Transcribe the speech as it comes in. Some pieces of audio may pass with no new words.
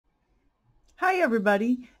Hi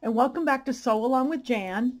everybody, and welcome back to Sew Along with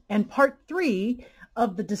Jan and part 3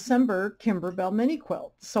 of the December Kimberbell Mini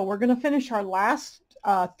Quilt. So we're going to finish our last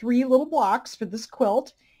 3 little blocks for this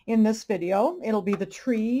quilt in this video. It'll be the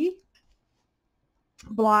tree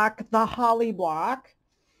block, the holly block,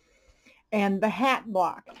 and the hat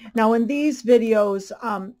block. Now in these videos,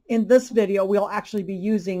 in this video, we'll actually be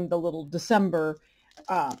using the little December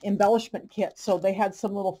embellishment kit. So they had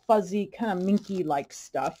some little fuzzy kind of minky-like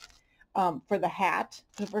stuff. For the hat,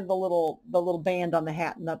 for the little band on the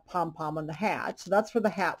hat and the pom-pom on the hat. So that's for the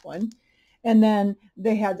hat one. And then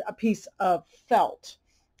they had a piece of felt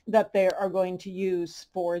that they are going to use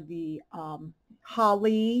for the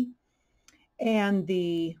holly and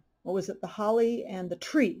the, what was it, the holly and the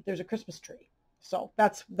tree. There's a Christmas tree. So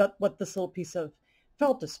that's what this little piece of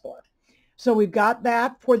felt is for. So we've got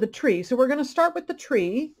that for the tree. So we're going to start with the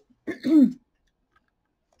tree.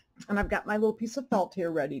 And I've got my little piece of felt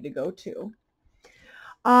here ready to go too.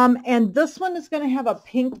 And this one is going to have a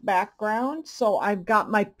pink background. So I've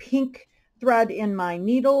got my pink thread in my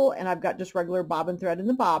needle and I've got just regular bobbin thread in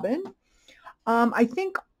the bobbin. I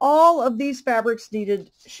think all of these fabrics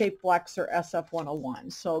needed Shape Flex or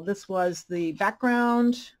SF101. So this was the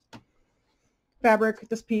background fabric,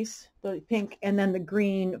 this piece, the pink, and then the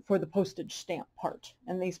green for the postage stamp part.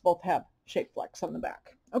 And these both have Shape Flex on the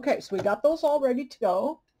back. Okay, so we got those all ready to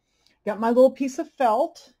go. Got my little piece of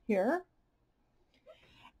felt here.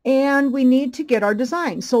 And we need to get our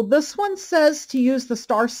design. So this one says to use the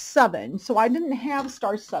star 7. So I didn't have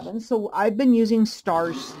star 7, so I've been using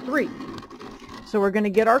stars 3. So we're going to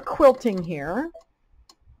get our quilting here.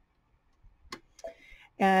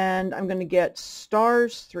 And I'm going to get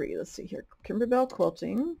stars 3. Let's see here. Kimberbell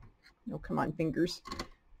quilting. Oh, come on, fingers.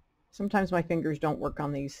 Sometimes my fingers don't work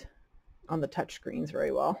on these, on the touch screens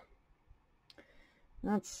very well.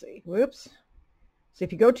 Let's see. Whoops. So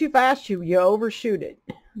if you go too fast, you overshoot it.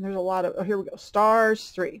 There's a lot of, oh, here we go. Stars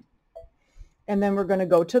 3. And then we're going to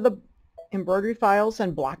go to the embroidery files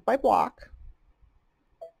and block by block.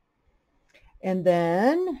 And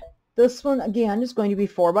then this one again is going to be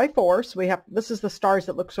 4x4. So we have, this is the stars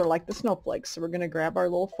that look sort of like the snowflakes. So we're going to grab our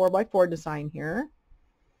little 4x4 design here.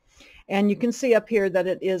 And you can see up here that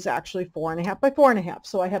it is actually 4.5 by 4.5.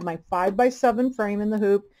 So I have my 5x7 frame in the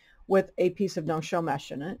hoop with a piece of no-show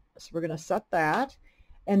mesh in it. So we're going to set that.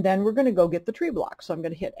 And then we're going to go get the tree block. So I'm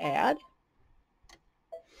going to hit add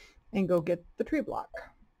and go get the tree block.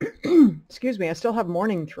 Excuse me, I still have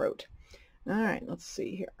morning throat. All right, let's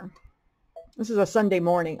see here. This is a Sunday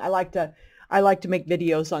morning. I like to make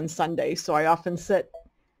videos on Sundays, so I often sit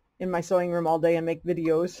in my sewing room all day and make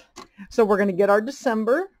videos. So we're going to get our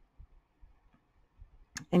December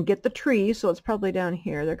and get the tree. So it's probably down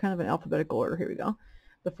here. They're kind of in alphabetical order. Here we go.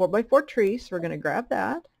 The 4x4 tree, so we're going to grab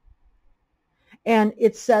that. And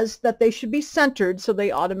it says that they should be centered, so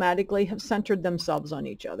they automatically have centered themselves on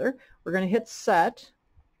each other. We're going to hit set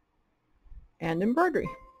and embroidery.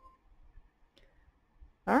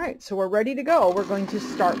 All right, so we're ready to go. We're going to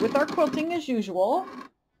start with our quilting as usual.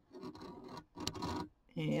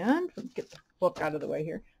 And let's get the book out of the way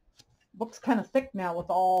here. The book's kind of thick now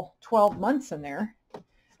with all 12 months in there.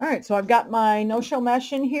 All right, so I've got my no-show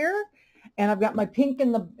mesh in here. And I've got my pink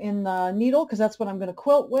in the needle because that's what I'm going to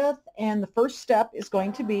quilt with. And the first step is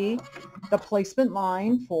going to be the placement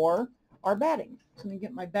line for our batting. So let me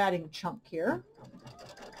get my batting chunk here.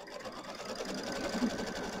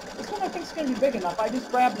 This one I think is going to be big enough. I just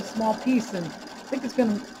grabbed a small piece and I think it's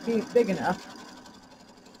going to be big enough.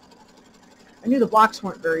 I knew the blocks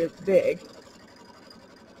weren't very big.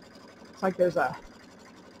 It's like there's a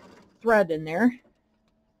thread in there.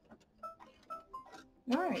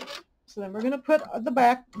 All right. So then we're going to put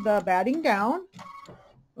the batting down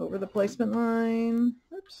over the placement line,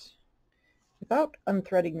 oops, without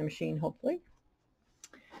unthreading the machine, hopefully.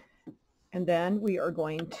 And then we are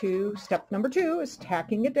going to, step number 2 is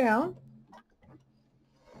tacking it down.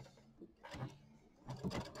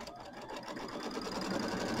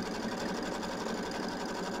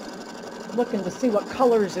 Looking to see what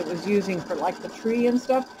colors it was using for like the tree and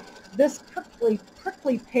stuff. This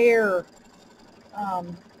prickly pear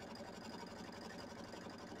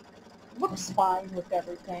looks fine with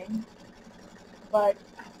everything, but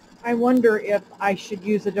I wonder if I should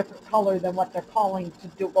use a different color than what they're calling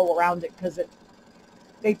to go around it, because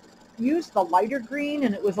they used the lighter green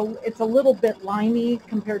and it's a little bit limey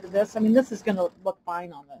compared to this. I mean, this is going to look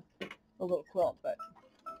fine on the little quilt, but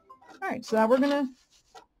all right. So now we're going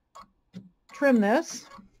to trim this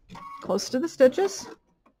close to the stitches.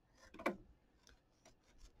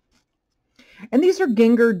 And these are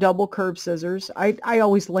Ginger double curve scissors. I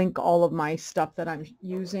always link all of my stuff that I'm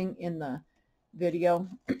using in the video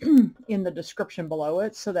in the description below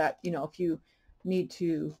it, so that, you know, if you need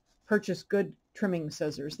to purchase good trimming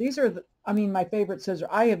scissors. These are, my favorite scissors.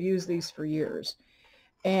 I have used these for years.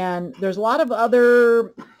 And there's a lot of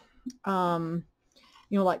other,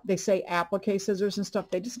 like they say applique scissors and stuff.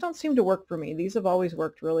 They just don't seem to work for me. These have always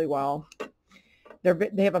worked really well.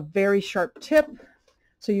 They have a very sharp tip,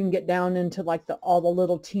 so you can get down into like all the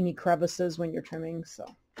little teeny crevices when you're trimming. So,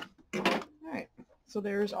 all right. So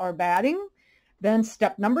there's our batting. Then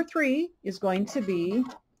step number 3 is going to be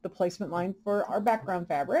the placement line for our background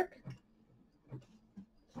fabric.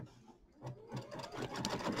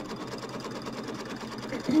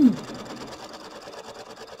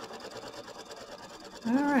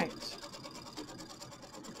 All right.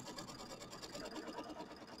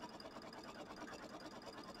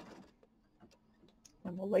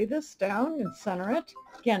 And we'll lay this down and center it.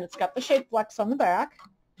 Again, it's got the shape flex on the back.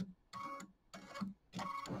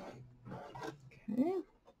 Okay.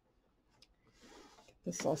 Get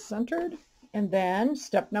this all centered. And then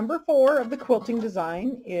step number 4 of the quilting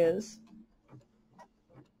design is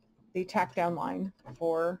the tack down line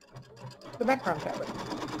for the background fabric.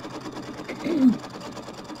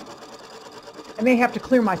 I may have to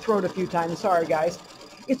clear my throat a few times. Sorry, guys.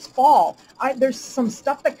 It's fall. There's some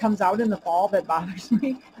stuff that comes out in the fall that bothers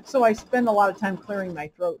me, so I spend a lot of time clearing my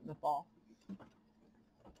throat in the fall.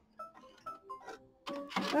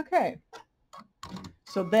 Okay.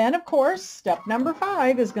 So then, of course, step number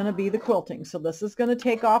 5 is going to be the quilting. So this is going to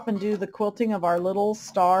take off and do the quilting of our little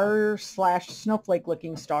star / snowflake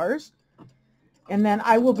looking stars. And then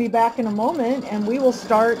I will be back in a moment and we will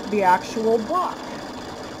start the actual block.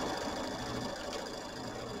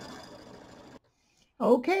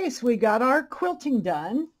 Okay, so we got our quilting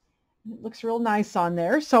done. It looks real nice on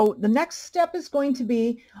there. So the next step is going to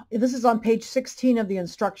be, this is on page 16 of the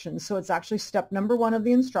instructions. So it's actually step number 1 of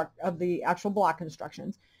the actual block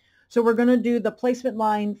instructions. So we're going to do the placement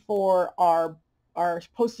line for our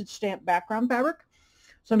postage stamp background fabric.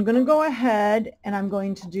 So I'm going to go ahead and I'm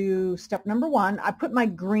going to do step number 1. I put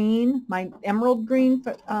my emerald green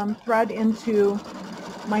thread into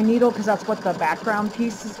my needle because that's what the background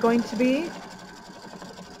piece is going to be.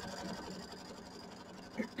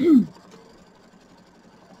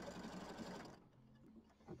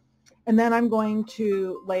 And then I'm going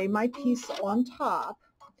to lay my piece on top.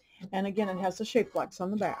 And again, it has the shape flex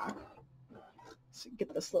on the back. So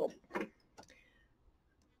get this little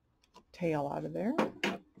tail out of there.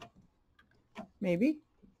 Maybe.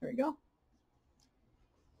 There we go.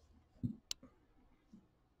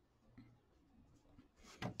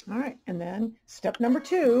 All right. And then step number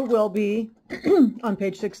 2 will be, on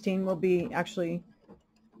page 16, will be actually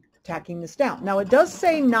tacking this down. Now it does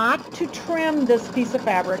say not to trim this piece of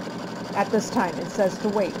fabric at this time. It says to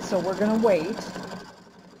wait, so we're going to wait.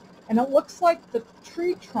 And it looks like the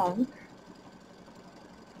tree trunk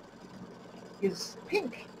is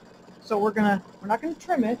pink. So we're not going to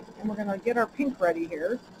trim it, and we're going to get our pink ready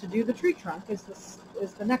here to do the tree trunk is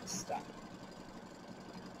the next step.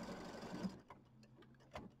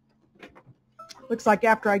 Looks like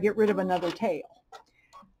after I get rid of another tail.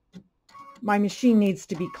 My machine needs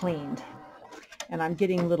to be cleaned, and I'm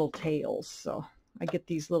getting little tails, so I get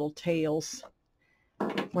these little tails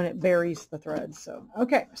when it buries the threads. So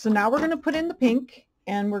okay, so now we're going to put in the pink,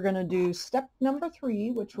 and we're going to do step number 3,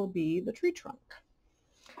 which will be the tree trunk.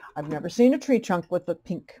 I've never seen a tree trunk with a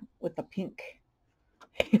pink with a pink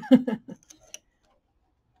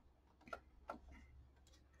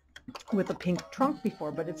trunk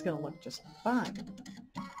before, but it's going to look just fine.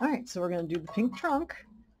 All right, so we're going to do the pink trunk.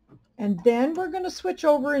 And then we're going to switch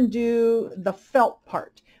over and do the felt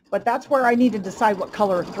part. But that's where I need to decide what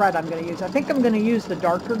color of thread I'm going to use. I think I'm going to use the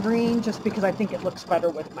darker green just because I think it looks better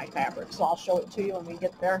with my fabric. So I'll show it to you when we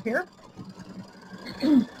get there here.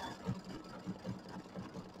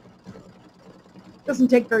 Doesn't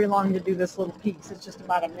take very long to do this little piece. It's just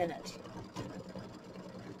about a minute.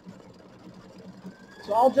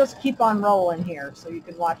 So I'll just keep on rolling here so you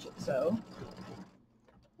can watch it sew.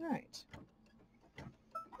 All right.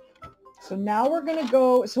 So now we're going to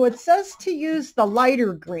go, so it says to use the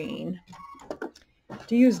lighter green,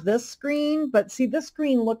 to use this green, but see this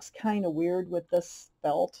green looks kind of weird with this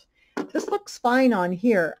felt. This looks fine on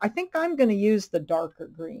here. I think I'm going to use the darker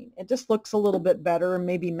green. It just looks a little bit better and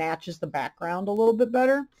maybe matches the background a little bit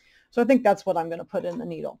better. So I think that's what I'm going to put in the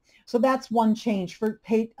needle. So that's one change for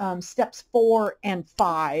steps 4 and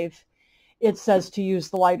 5. It says to use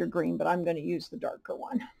the lighter green, but I'm going to use the darker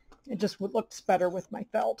one. It just looks better with my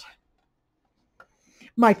felt.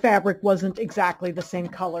 My fabric wasn't exactly the same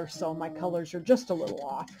color, so my colors are just a little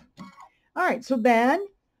off. All right, so then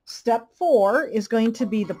Step 4 is going to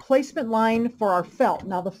be the placement line for our felt.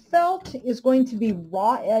 Now the felt is going to be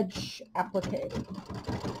raw edge applique.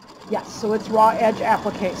 Yes, so it's raw edge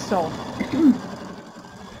applique. So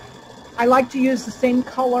I like to use the same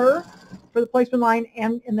color for the placement line,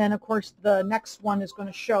 and then of course the next one is going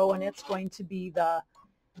to show, and it's going to be the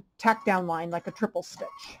tack down line, like a triple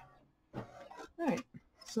stitch. All right,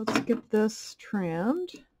 so let's get this trimmed.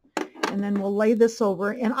 And then we'll lay this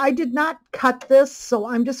over. And I did not cut this, so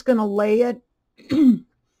I'm just going to lay it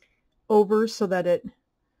over so that I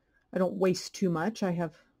don't waste too much. I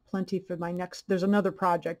have plenty for my next. There's another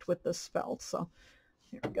project with this felt, so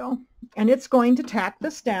here we go. And it's going to tack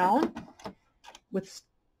this down with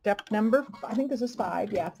step number, I think this is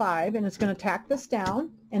 5. Yeah, 5. And it's going to tack this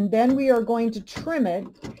down. And then we are going to trim it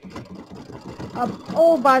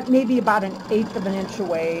maybe about 1/8 of an inch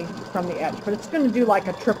away from the edge, but it's going to do like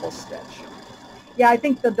a triple stitch. Yeah, I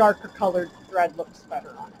think the darker colored thread looks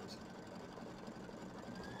better on it.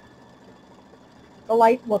 The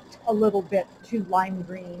light looked a little bit too lime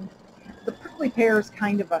green. The prickly pear is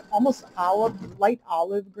kind of almost light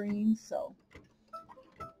olive green, so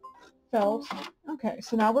felt. Okay,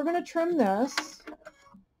 so now we're going to trim this.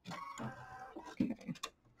 Okay.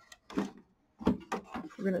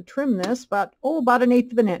 We're going to trim this about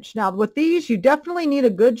 1/8 of an inch. Now with these, you definitely need a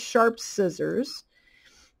good sharp scissors.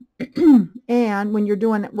 And when you're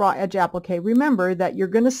doing raw edge applique, remember that you're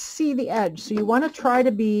going to see the edge. So you want to try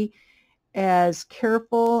to be as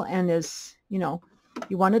careful and as, you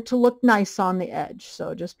want it to look nice on the edge.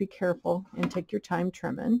 So just be careful and take your time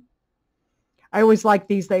trimming. I always like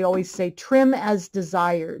these. They always say trim as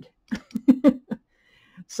desired.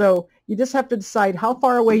 So you just have to decide how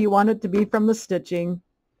far away you want it to be from the stitching.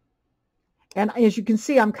 And as you can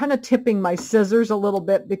see, I'm kind of tipping my scissors a little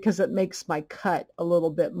bit because it makes my cut a little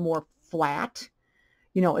bit more flat.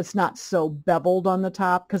 It's not so beveled on the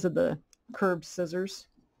top because of the curved scissors.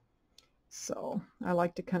 So I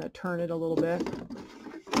like to kind of turn it a little bit.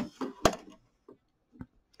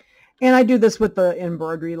 And I do this with the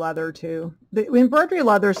embroidery leather too. The embroidery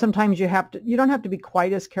leather, sometimes you don't have to be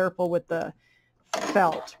quite as careful with the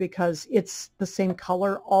felt because it's the same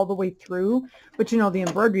color all the way through, but the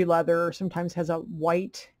embroidery leather sometimes has a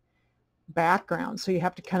white background, so you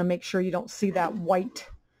have to kind of make sure you don't see that white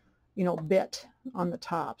bit on the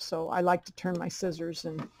top. So I like to turn my scissors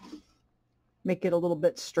and make it a little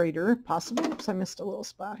bit straighter if possible. Oops, I missed a little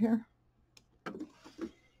spot here. All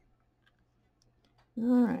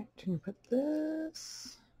right, I'm going to put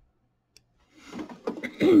this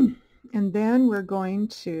and then we're going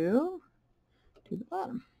to do the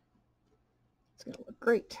bottom. It's going to look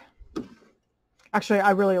great. Actually,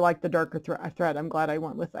 I really like the darker thread. I'm glad I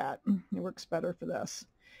went with that. It works better for this.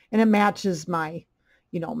 And it matches my,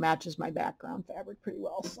 matches my background fabric pretty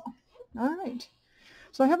well. So, all right.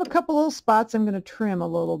 So I have a couple little spots I'm going to trim a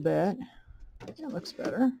little bit. That looks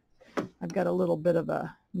better. I've got a little bit of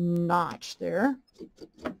a notch there.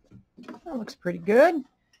 That looks pretty good.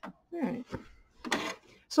 All right.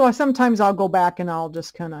 So sometimes I'll go back and I'll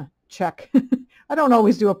just kind of check. I don't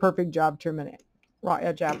always do a perfect job trimming it. Raw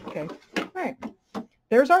edge applique. All right.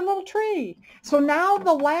 There's our little tree. So now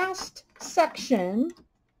the last section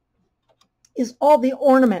is all the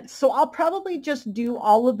ornaments. So I'll probably just do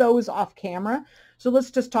all of those off camera. So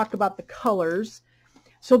let's just talk about the colors.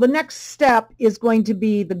 So the next step is going to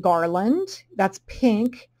be the garland. That's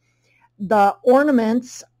pink. The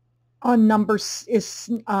ornaments on number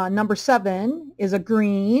 7 is a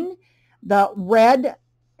green. The red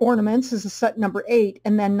ornaments is a set number 8,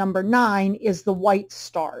 and then number 9 is the white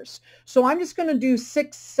stars. So I'm just going to do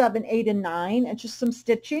 6, 7, 8, and 9 and just some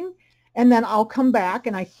stitching, and then I'll come back,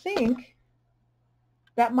 and I think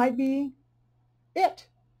that might be it.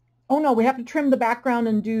 Oh no, we have to trim the background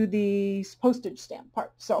and do the postage stamp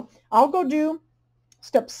part. So I'll go do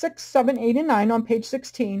step 6, 7, 8, and 9 on page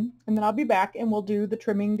 16, and then I'll be back and we'll do the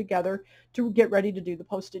trimming together to get ready to do the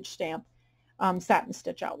postage stamp satin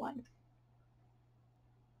stitch outline.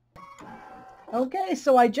 Okay,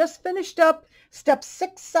 so I just finished up step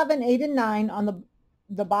 6, 7, 8, and 9 on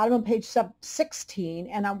the bottom of page 16,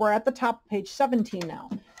 and we're at the top of page 17 now.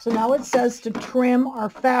 So now it says to trim our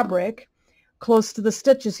fabric close to the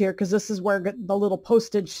stitches here, because this is where the little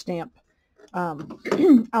postage stamp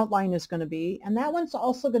outline is going to be. And that one's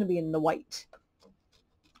also going to be in the white.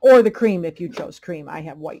 Or the cream if you chose cream. I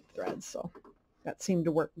have white threads, so that seemed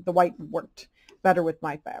to work. The white worked better with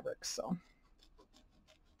my fabrics, so.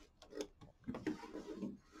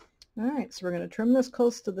 All right, so we're going to trim this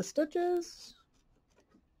close to the stitches.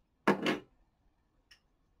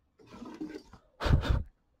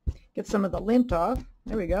 Get some of the lint off.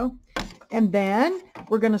 There we go. And then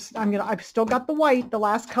I've still got the white. The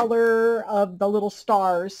last color of the little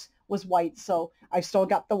stars was white, so I still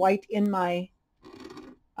got the white in my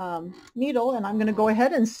needle, and I'm going to go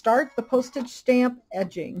ahead and start the postage stamp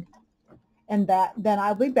edging. And then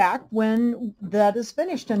I'll be back when that is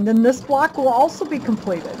finished, and then this block will also be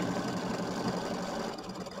completed.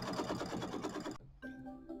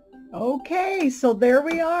 Okay, so there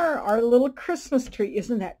we are, our little Christmas tree.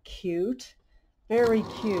 Isn't that cute? Very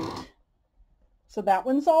cute. So that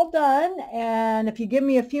one's all done, and if you give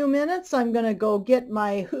me a few minutes, I'm going to go get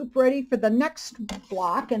my hoop ready for the next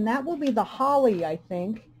block, and that will be the holly, I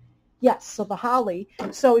think. Yes, so the holly.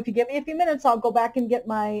 So if you give me a few minutes, I'll go back and get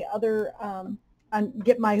my other,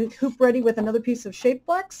 get my hoop ready with another piece of shape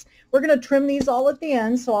flex. We're going to trim these all at the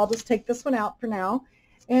end, so I'll just take this one out for now,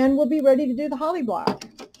 and we'll be ready to do the holly block.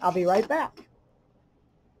 I'll be right back.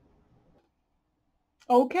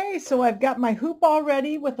 Okay, so I've got my hoop all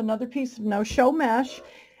ready with another piece of no-show mesh,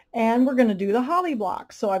 and we're going to do the holly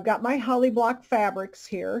block. So I've got my holly block fabrics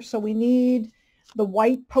here. So we need the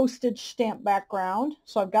white postage stamp background.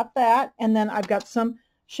 So I've got that, and then I've got some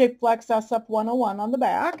Shape Flex SF101 on the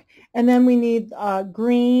back, and then we need a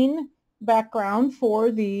green background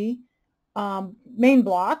for the main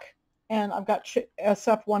block, and I've got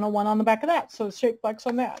SF101 on the back of that, so Shape Flex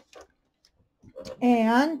on that.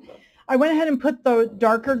 And I went ahead and put the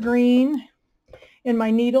darker green in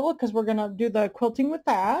my needle because we're going to do the quilting with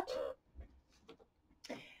that.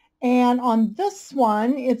 And on this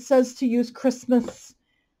one, it says to use Christmas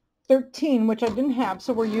 13, which I didn't have,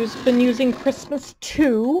 so been using Christmas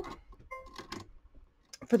 2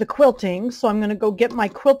 for the quilting. So I'm going to go get my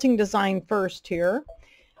quilting design first here.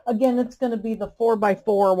 Again, it's going to be the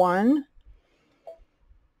 4x4 one.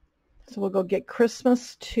 So we'll go get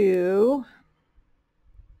Christmas 2.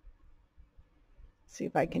 See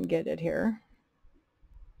if I can get it here.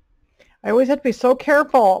 I always have to be so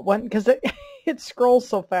careful because it scrolls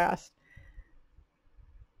so fast.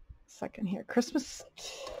 Second here, Christmas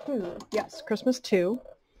 2. Yes, Christmas 2.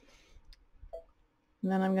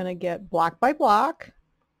 And then I'm going to get block by block.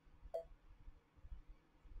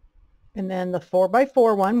 And then the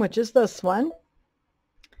 4x4 one, which is this one.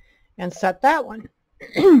 And set that one.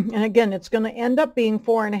 And again, it's going to end up being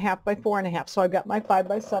 4.5 by 4.5. So I've got my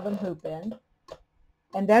 5x7 hoop in.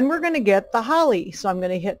 And then we're going to get the holly. So I'm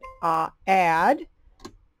going to hit add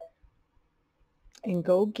and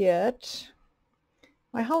go get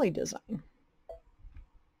my holly design.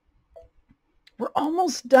 We're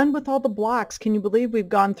almost done with all the blocks. Can you believe we've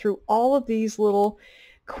gone through all of these little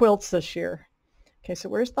quilts this year? Okay, so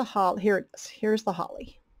where's the holly? Here it is. Here's the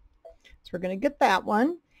holly. So we're going to get that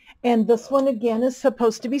one. And this one again is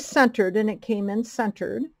supposed to be centered, and it came in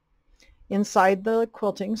centered inside the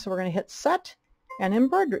quilting. So we're going to hit set and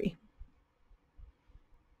embroidery.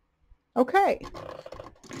 Okay,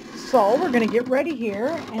 so we're going to get ready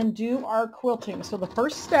here and do our quilting. So the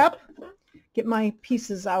first step, get my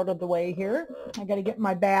pieces out of the way here. I got to get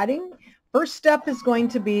my batting. First step is going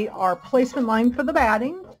to be our placement line for the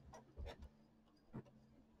batting.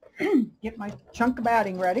 Get my chunk of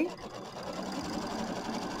batting ready.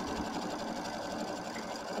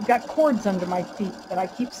 I've got cords under my feet that I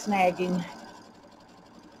keep snagging.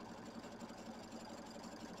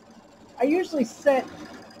 I usually sit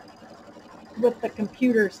with the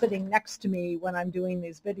computer sitting next to me when I'm doing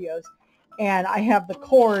these videos, and I have the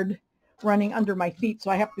cord running under my feet,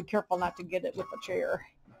 so I have to be careful not to get it with the chair.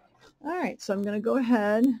 All right, so I'm going to go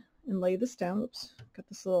ahead and lay this down. Oops, got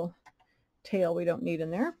this little tail we don't need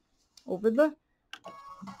in there. Over the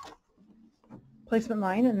placement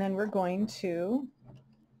line, and then we're going to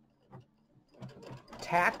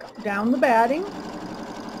tack down the batting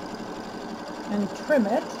and trim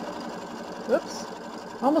it. Whoops,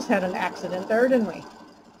 almost had an accident there, didn't we?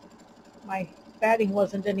 My batting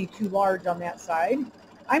wasn't any too large on that side.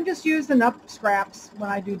 I'm just using up scraps when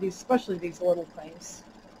I do these, especially these little things.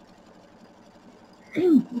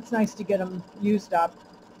 It's nice to get them used up.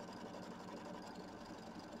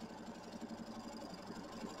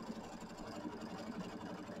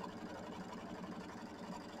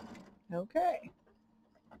 Okay.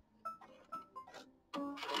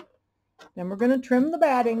 Then we're going to trim the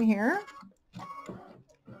batting here.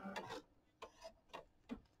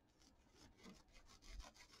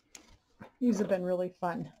 These have been really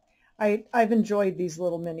fun. I've enjoyed these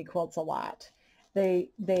little mini quilts a lot. They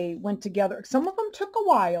went together. Some of them took a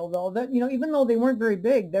while though. That, you know, even though they weren't very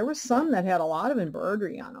big, there were some that had a lot of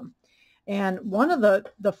embroidery on them. And one of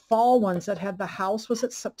the fall ones that had the house, was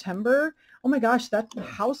it September? Oh my gosh, that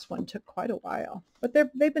house one took quite a while. But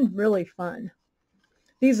they've been really fun.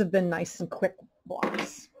 These have been nice and quick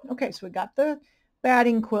blocks. Okay, so we got the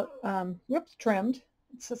batting quilt, whoops, trimmed.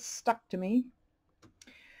 It's just stuck to me.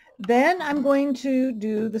 Then I'm going to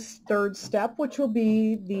do the third step, which will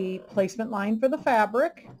be the placement line for the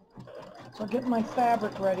fabric. So I'll get my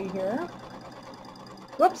fabric ready here.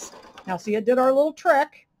 Whoops. Now see, it did our little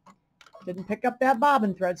trick. Didn't pick up that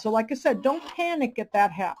bobbin thread. So like I said, don't panic if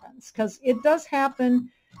that happens, because it does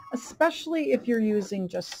happen, especially if you're using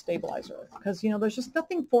just stabilizer, because, you know, there's just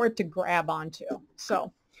nothing for it to grab onto.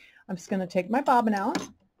 So I'm just going to take my bobbin out.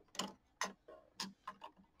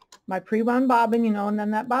 My pre-wound bobbin, you know, and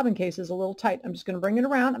then that bobbin case is a little tight. I'm just going to bring it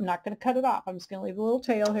around. I'm not going to cut it off. I'm just going to leave a little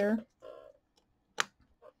tail here.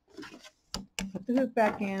 Put the hoop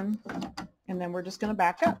back in, and then we're just going to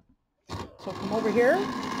back up. So from over here,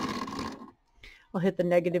 we'll hit the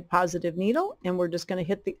negative positive needle, and we're just going to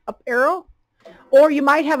hit the up arrow. Or you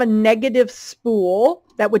might have a negative spool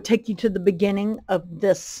that would take you to the beginning of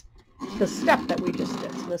the step that we just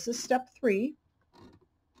did. So this is step 3.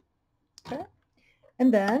 Okay.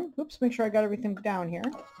 And then, oops, make sure I got everything down here.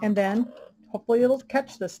 And then hopefully it'll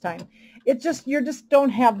catch this time. It just, you just don't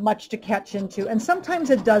have much to catch into. And sometimes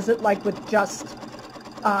it does it like with just,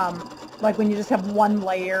 like when you just have one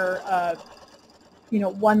layer of, you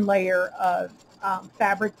know,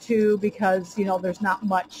 fabric too, because, you know, there's not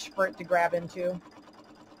much for it to grab into.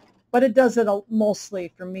 But it does it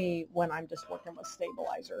mostly for me when I'm just working with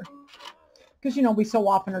stabilizer. Because, you know, we so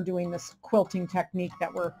often are doing this quilting technique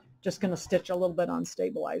that we're just going to stitch a little bit on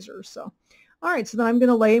stabilizer. So, all right, so then I'm going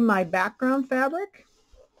to lay my background fabric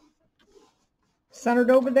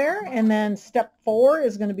centered over there, and then step 4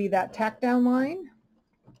 is going to be that tack down line.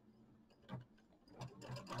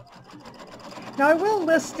 Now I will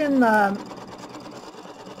list in the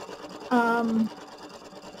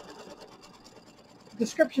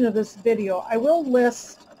description of this video, I will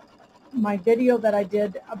list my video that I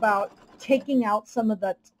did about taking out some of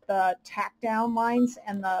the tack down lines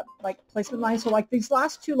and the like placement lines. So like these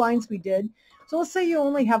last 2 lines we did, so let's say you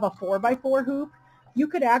only have a 4x4 hoop, you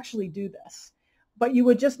could actually do this, but you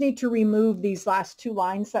would just need to remove these last 2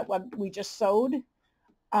 lines that we just sewed,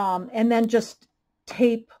 and then just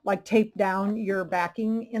tape down your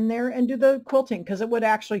backing in there and do the quilting, because it would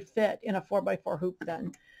actually fit in a 4x4 hoop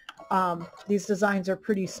then. These designs are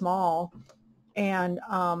pretty small, and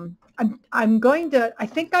I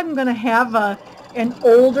think I'm going to have an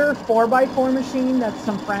older 4x4 machine that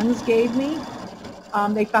some friends gave me.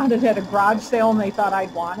 They found it at a garage sale and they thought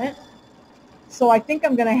I'd want it. So I think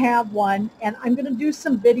I'm going to have one, and I'm going to do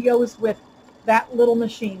some videos with that little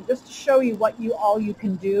machine just to show you what you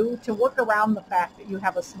can do to work around the fact that you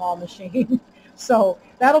have a small machine. So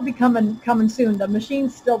that'll be coming soon. The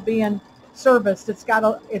machine's still being serviced. It's got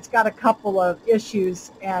a couple of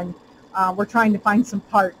issues, and we're trying to find some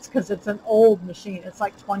parts because it's an old machine. It's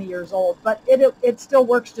like 20 years old, but it still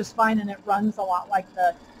works just fine, and it runs a lot like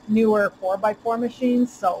the newer 4x4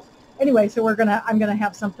 machines. So anyway, so I'm gonna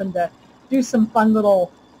have something to do, some fun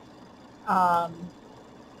little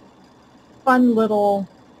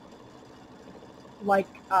like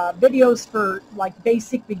videos for like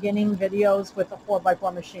basic beginning videos with a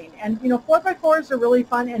 4x4 machine. And you know, 4x4s are really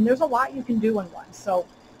fun, and there's a lot you can do in one. So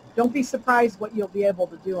don't be surprised what you'll be able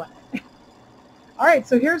to do in it. All right,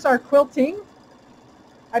 so here's our quilting.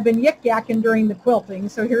 I've been yik-yakking during the quilting,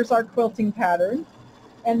 so here's our quilting pattern.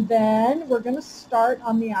 And then we're going to start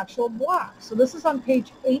on the actual block. So this is on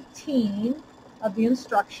page 18 of the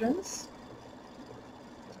instructions.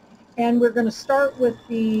 And we're going to start with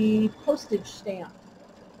the postage stamp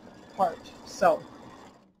part. So,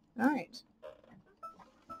 all right.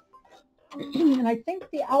 And I think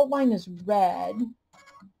the outline is red.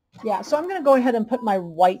 Yeah, so I'm going to go ahead and put my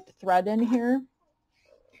white thread in here.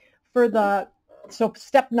 So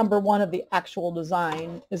step number 1 of the actual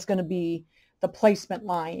design is going to be the placement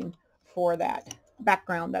line for that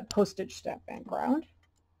background, that postage stamp background.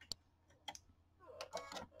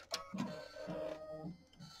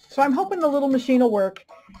 So I'm hoping the little machine will work.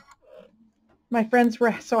 My friends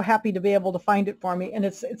were so happy to be able to find it for me, and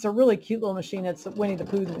it's a really cute little machine. It's a Winnie the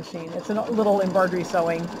Pooh machine. It's a little embroidery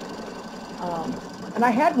sewing. And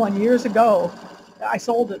I had one years ago. I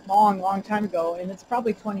sold it long time ago, and it's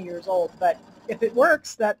probably 20 years old. But if it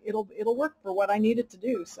works, it'll work for what I need it to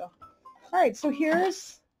do. So, all right. So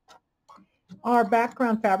here's our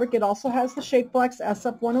background fabric. It also has the Shapeflex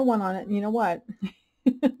SF101 on it. And you know what?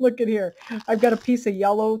 Look at here. I've got a piece of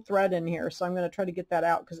yellow thread in here, so I'm going to try to get that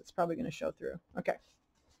out because it's probably going to show through. Okay.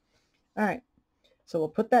 All right. So we'll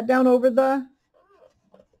put that down over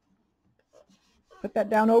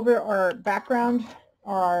our background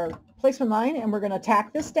or our placement line, and we're going to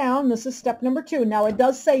tack this down. This is step number 2. Now it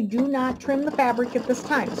does say do not trim the fabric at this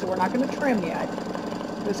time, so we're not going to trim yet.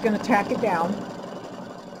 We're just going to tack it down.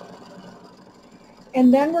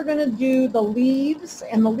 And then we're going to do the leaves,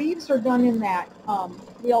 and the leaves are done in that.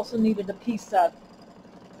 We also needed a piece of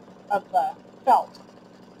the felt.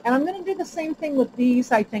 And I'm going to do the same thing with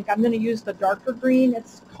these. I think I'm going to use the darker green. It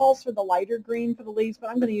calls for the lighter green for the leaves, but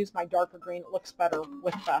I'm going to use my darker green. It looks better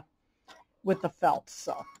with the felt.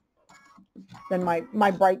 So then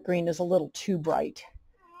my bright green is a little too bright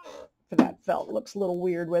for that felt. It looks a little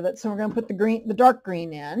weird with it. So we're going to put the dark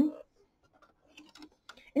green in.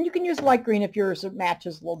 And you can use light green if yours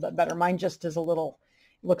matches a little bit better. Mine just is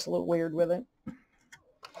looks a little weird with it.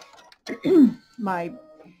 My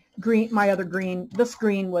other green, this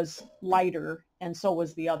green was lighter, and so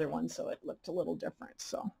was the other one, so it looked a little different.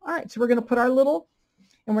 So, all right, so we're going to put our little,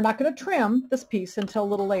 and we're not going to trim this piece until a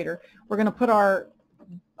little later. We're going to put our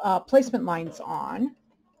placement lines on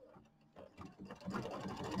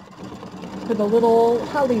for the little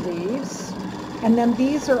holly leaves, and then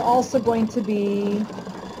these are also going to be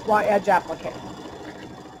raw edge applique.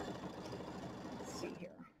 Let's see here.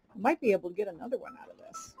 I might be able to get another one out of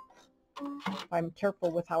this if I'm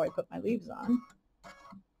careful with how I put my leaves on.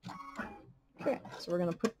 Okay, so we're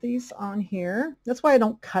going to put these on here. That's why I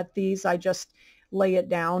don't cut these. I just lay it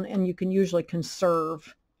down, and you can usually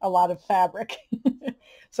conserve a lot of fabric.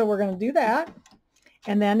 So we're going to do that,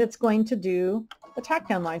 and then it's going to do the tack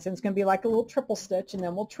down lines, and it's going to be like a little triple stitch, and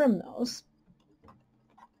then we'll trim those.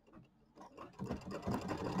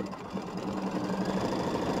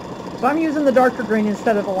 So I'm using the darker green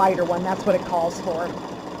instead of the lighter one. That's what it calls for.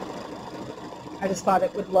 I just thought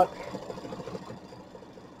it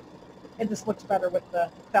just looks better with the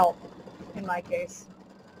felt in my case.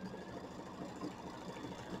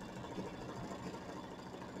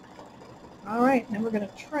 All right, then we're going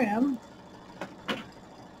to trim.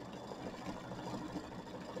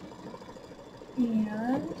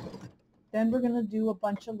 And then we're going to do a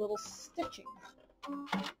bunch of little stitching.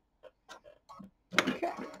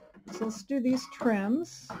 Okay, so let's do these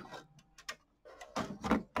trims.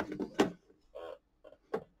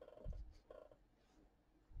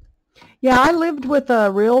 Yeah, I lived with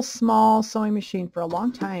a real small sewing machine for a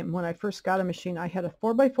long time. When I first got a machine, I had a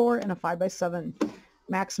 4x4 and a 5x7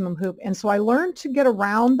 maximum hoop. And so I learned to get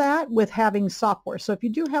around that with having software. So if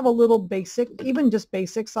you do have a little basic, even just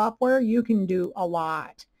basic software, you can do a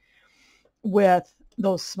lot with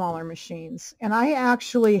those smaller machines. And I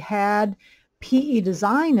actually had PE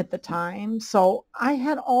design at the time. So I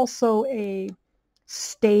had also a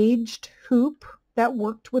staged hoop that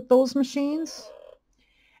worked with those machines.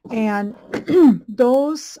 And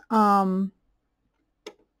those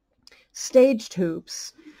staged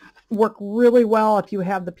hoops work really well if you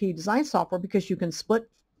have the PE design software, because you can split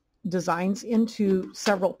designs into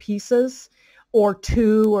several pieces or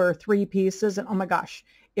 2 or 3 pieces. And oh my gosh,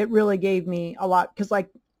 it really gave me a lot, because like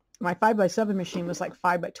my 5x7 machine was like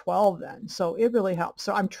 5x12 then. So it really helps.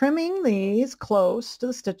 So I'm trimming these close to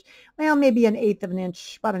the stitch. Well, maybe an 1/8 of an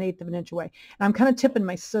inch, about an 1/8 of an inch away. And I'm kind of tipping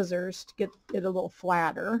my scissors to get it a little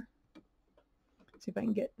flatter. See if I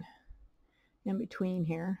can get in between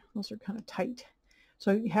here. Those are kind of tight.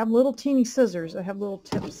 So you have little teeny scissors that have little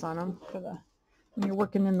tips on them for when you're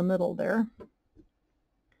working in the middle there.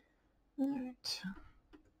 All right.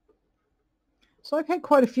 So I've had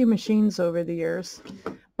quite a few machines over the years,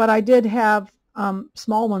 but I did have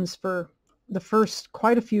small ones for the first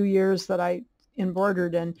quite a few years that I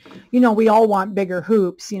embroidered. And we all want bigger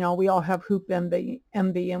hoops. We all have hoop envy,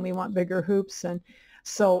 and we want bigger hoops. And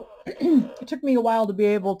so it took me a while to be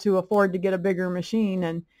able to afford to get a bigger machine,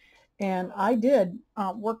 and I did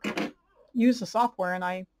use the software, and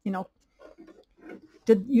I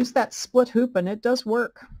did use that split hoop, and it does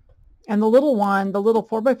work. And the little one, the little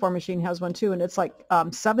 4x4 machine has one too, and it's like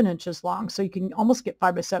 7 inches long, so you can almost get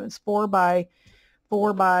 5x7. It's 4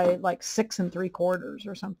 by like 6 3/4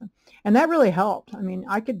 or something, and that really helped. I mean,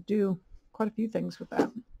 I could do quite a few things with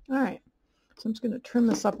that. All right, so I'm just going to trim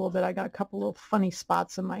this up a little bit. I got a couple little funny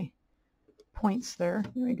spots in my points there.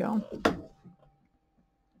 There we go.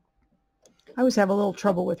 I always have a little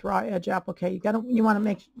trouble with raw edge applique. You want to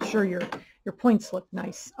make sure your points look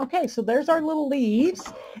nice. Okay, so there's our little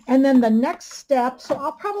leaves. And then the next step, so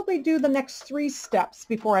I'll probably do the next 3 steps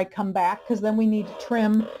before I come back, because then we need to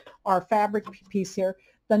trim our fabric piece here.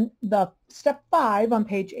 The step 5 on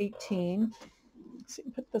page 18, let's see,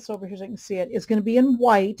 put this over here so you can see it, is going to be in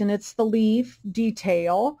white, and it's the leaf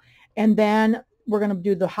detail. And then we're going to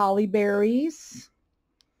do the holly berries.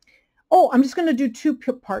 Oh, I'm just going to do 2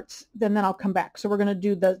 parts, then I'll come back. So we're going to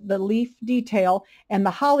do the leaf detail and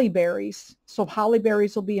the holly berries. So holly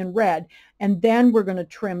berries will be in red. And then we're going to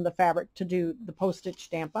trim the fabric to do the postage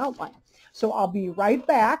stamp outline. So I'll be right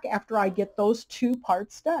back after I get those 2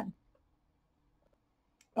 parts done.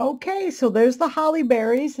 Okay, so there's the holly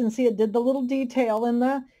berries, and see it did the little detail in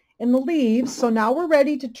the leaves. So now we're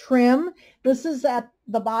ready to trim. This is at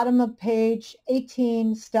the bottom of page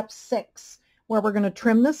 18, step 6, where we're going to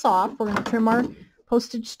trim this off. We're going to trim our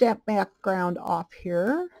postage stamp background off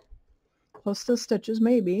here. Close to the stitches,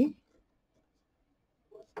 maybe.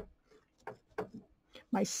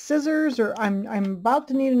 My scissors are, I'm about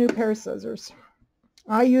to need a new pair of scissors.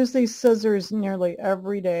 I use these scissors nearly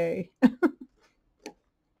every day.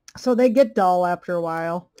 So they get dull after a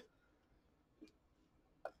while.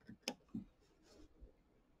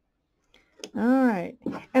 All right.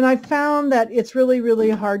 And I found that it's really, really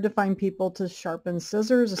hard to find people to sharpen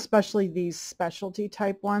scissors, especially these specialty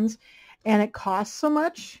type ones. And it costs so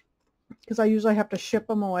much, because I usually have to ship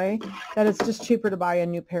them away, that it's just cheaper to buy a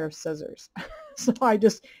new pair of scissors. So I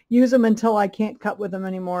just use them until I can't cut with them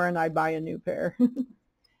anymore, and I buy a new pair.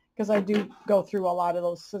 Because I do go through a lot of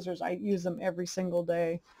those scissors. I use them every single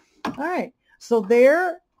day. All right, so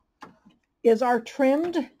there is our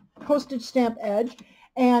trimmed postage stamp edge,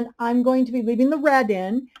 and I'm going to be leaving the red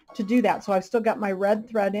in to do that. So I've still got my red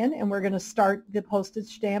thread in, and we're going to start the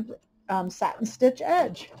postage stamp satin stitch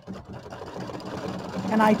edge.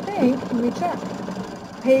 And I think, let me check,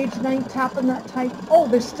 page 9, top of that type. Oh,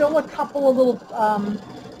 there's still a couple of little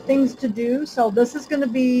things to do. So this is going to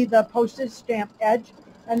be the postage stamp edge,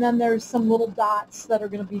 and then there's some little dots that are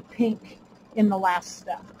going to be pink in the last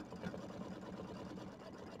step.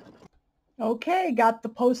 Okay, got the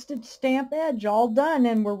postage stamp edge all done,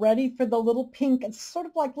 and we're ready for the little pink. It's sort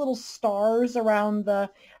of like little stars around the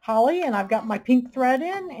holly, and I've got my pink thread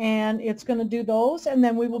in, and it's going to do those, and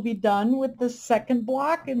then we will be done with the second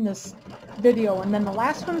block in this video. And then the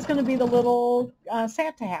last one is going to be the little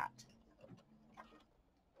Santa hat.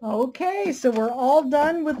 Okay, so we're all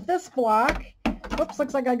done with this block. Whoops,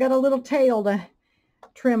 looks like I got a little tail to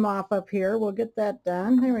trim off up here. We'll get that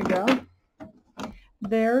done. There we go.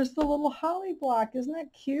 There's the little holly block. Isn't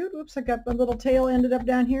that cute? Oops, I got my little tail ended up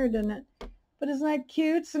down here, didn't it? But isn't that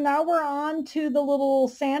cute? So now we're on to the little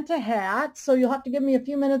Santa hat. So you'll have to give me a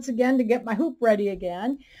few minutes again to get my hoop ready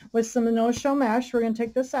again with some no-show mesh. We're going to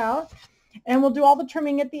take this out, and we'll do all the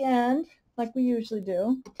trimming at the end like we usually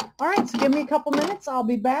do. All right, so give me a couple minutes. I'll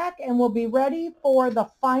be back, and we'll be ready for the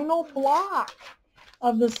final block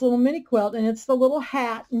of this little mini quilt, and it's the little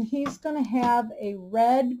hat, and he's going to have a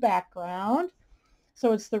red background.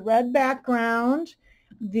 So it's the red background,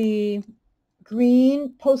 the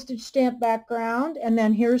green postage stamp background, and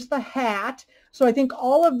then here's the hat. So I think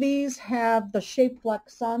all of these have the shape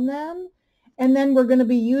flex on them. And then we're going to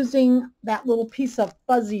be using that little piece of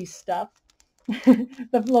fuzzy stuff, the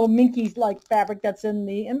little minky-like fabric that's in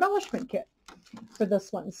the embellishment kit for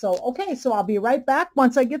this one. So, okay, so I'll be right back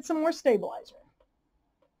once I get some more stabilizer.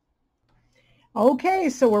 Okay,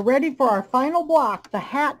 so we're ready for our final block, the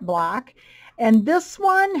hat block. And this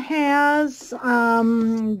one has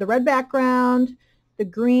the red background, the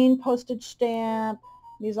green postage stamp.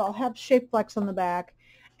 These all have shape flex on the back.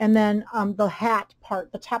 And then the hat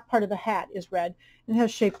part, the top part of the hat is red and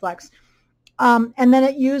has shape flex. And then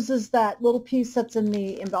it uses that little piece that's in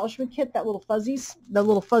the embellishment kit, that little fuzzies, the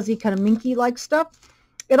little fuzzy kind of minky-like stuff.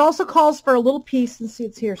 It also calls for a little piece, and see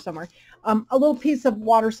it's here somewhere, a little piece of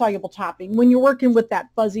water-soluble topping. When you're working with that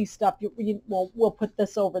fuzzy stuff, we'll put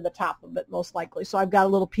this over the top of it most likely. So I've got a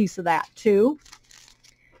little piece of that too.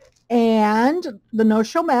 And the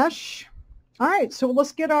no-show mesh. All right, so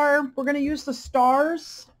let's get we're going to use the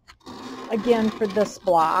stars again for this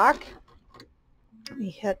block. Let me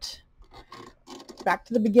hit back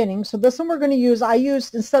to the beginning. So this one we're going to use,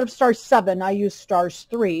 instead of star 7, I use stars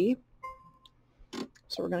 3.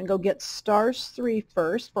 So we're going to go get stars 3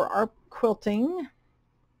 first for our quilting.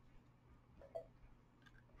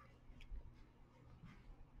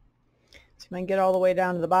 See if I can get all the way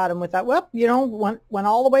down to the bottom with that. Well, you know, went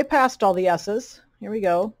all the way past all the S's. Here we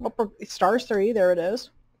go. Stars 3, there it is.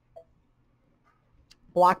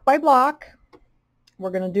 Block by block.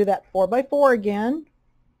 We're going to do that 4 by 4 again.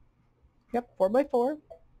 Yep, 4 by 4.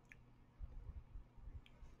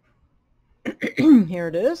 Here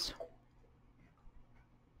it is.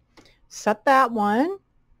 Set that one,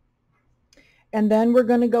 and then we're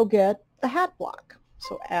going to go get the hat block.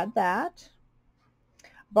 So add that.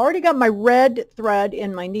 I've already got my red thread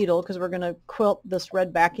in my needle because we're going to quilt this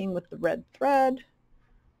red backing with the red thread.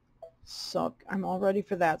 So I'm all ready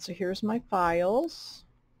for that. So here's my files.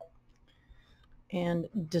 And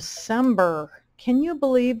December. Can you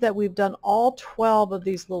believe that we've done all 12 of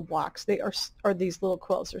these little blocks? They are these little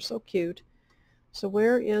quilts. They're so cute. So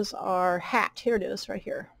where is our hat? Here it is right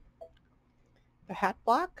here. The hat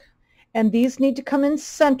block. And these need to come in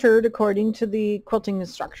centered according to the quilting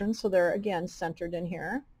instructions. So they're, again, centered in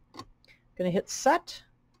here. I'm going to hit set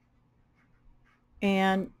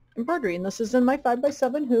and embroidery. And this is in my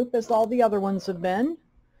 5x7 hoop, as all the other ones have been.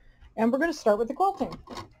 And we're going to start with the quilting.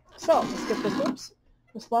 So let's get this. Oops,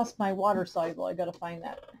 just lost my water soluble. I got to find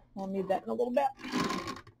that. We'll need that in a little bit.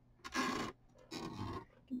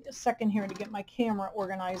 Give me a second here to get my camera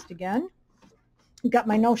organized again. Got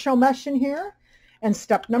my no-show mesh in here. And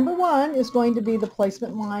step number 1 is going to be the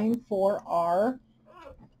placement line for our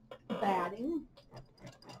batting.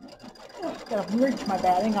 Oh, gotta reach my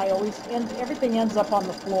batting. Everything ends up on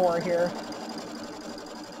the floor here.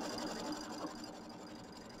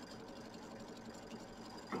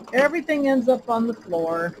 Everything ends up on the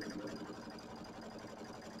floor.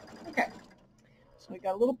 Okay, so we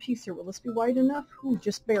got a little piece here. Will this be wide enough? Ooh,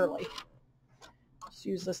 just barely. Let's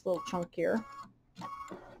use this little chunk here.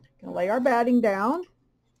 Gonna lay our batting down,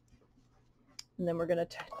 and then we're gonna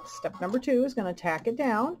step number 2 is gonna tack it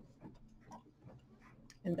down,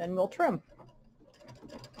 and then we'll trim.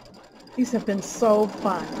 These have been so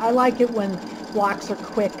fun. I like it when blocks are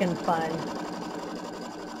quick and fun.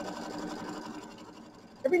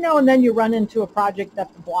 Every now and then you run into a project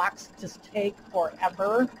that the blocks just take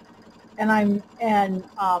forever, and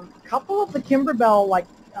a couple of the Kimberbell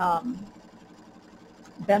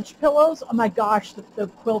bench pillows, oh my gosh, the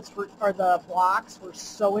quilts or the blocks were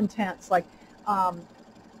so intense. Like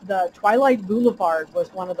the Twilight Boulevard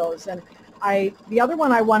was one of those, and the other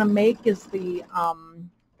one I want to make is the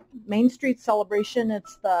Main Street Celebration.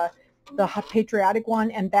 It's the patriotic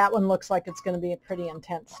one, and that one looks like it's going to be pretty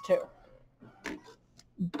intense too.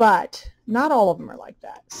 But not all of them are like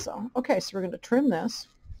that. So okay, so we're going to trim this,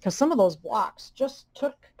 because some of those blocks just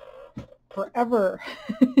took forever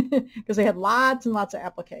because they had lots and lots of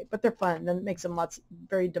applique, but they're fun. Then it makes them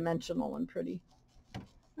very dimensional and pretty.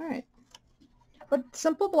 All right, but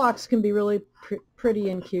simple blocks can be really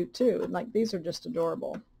pretty and cute too. Like these are just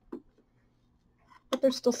adorable, but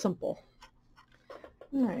they're still simple.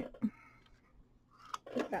 All right,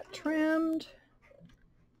 get that trimmed.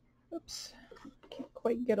 Oops, can't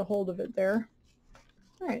quite get a hold of it there.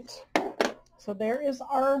 All right, so there is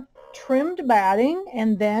our trimmed batting,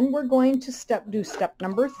 and then we're going to do step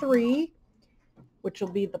number 3, which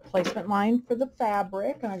will be the placement line for the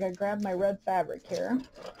fabric. And I gotta grab my red fabric here.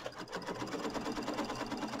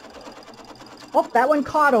 Oh, that one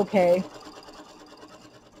caught okay.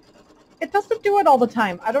 It doesn't do it all the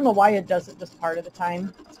time. I don't know why it does it just part of the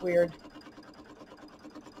time. It's weird.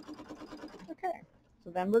 Okay, so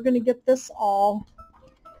then we're going to get this all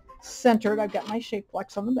centered. I've got my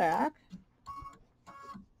Shapeflex on the back.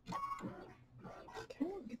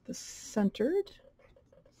 Get this centered.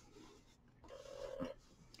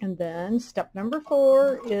 And then step number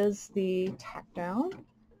 4 is the tack down.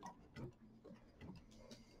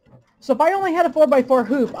 So if I only had a 4x4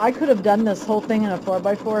 hoop, I could have done this whole thing in a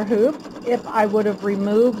 4x4 hoop if I would have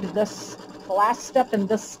removed the last step and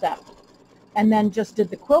this step, and then just did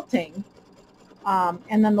the quilting,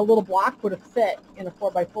 and then the little block would have fit in a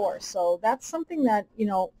 4x4. So that's something that, you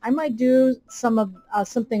know, I might do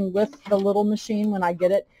something with the little machine when I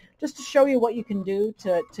get it, just to show you what you can do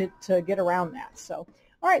to get around that. So,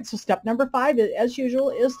 all right, so step number 5, as usual,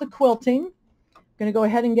 is the quilting. I'm going to go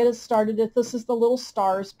ahead and get it started. This is the little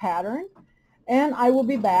stars pattern, and I will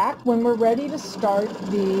be back when we're ready to start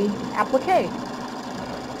the applique.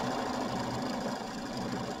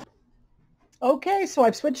 Okay, so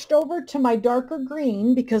I've switched over to my darker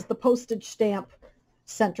green because the postage stamp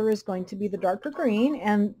center is going to be the darker green,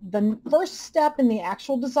 and the first step in the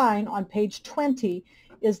actual design on page 20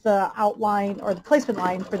 is the outline or the placement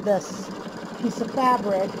line for this piece of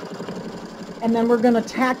fabric, and then we're going to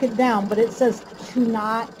tack it down, but it says to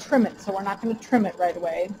not trim it, so we're not going to trim it right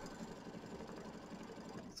away.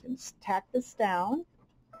 Just going to tack this down.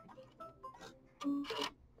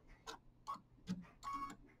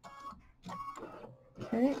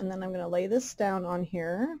 Okay, and then I'm going to lay this down on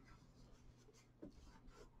here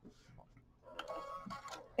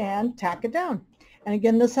and tack it down. And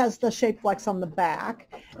again, this has the Shapeflex on the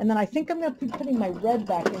back. And then I think I'm going to be putting my red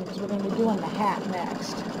back in because we're going to be doing the hat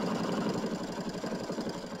next.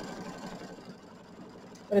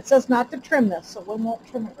 But it says not to trim this, so we won't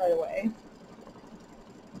trim it right away.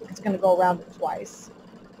 It's going to go around it twice.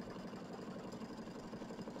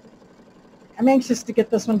 I'm anxious to get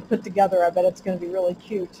this one put together. I bet it's going to be really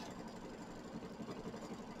cute.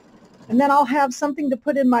 And then I'll have something to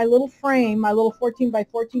put in my little frame, my little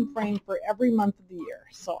 14x14 frame for every month of the year.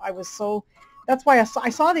 So that's why I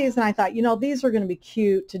saw these and I thought, you know, these are going to be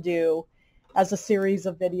cute to do. as a series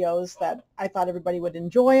of videos that I thought everybody would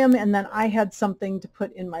enjoy them, and then I had something to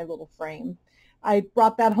put in my little frame. I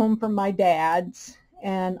brought that home from my dad's,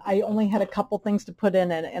 and I only had a couple things to put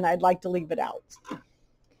in it, and I'd like to leave it out.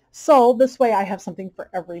 So this way I have something for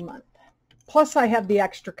every month. Plus I have the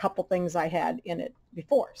extra couple things I had in it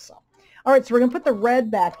before. So, all right, so we're going to put the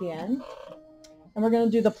red back in, and we're going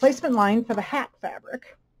to do the placement line for the hat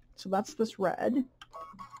fabric. So that's this red.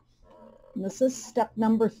 And this is step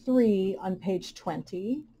number 3 on page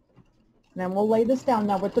 20. And then we'll lay this down.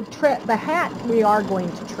 Now with the hat, we are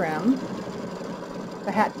going to trim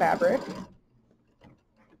the hat fabric.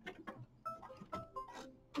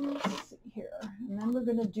 Let's see here. And then we're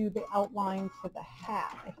going to do the outline for the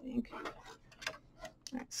hat, I think. All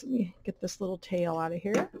right, so let me get this little tail out of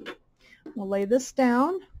here. We'll lay this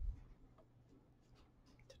down to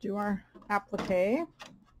do our applique.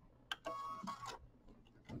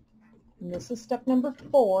 And this is step number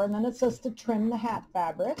 4, and then it says to trim the hat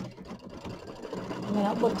fabric. And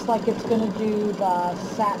then it looks like it's going to do the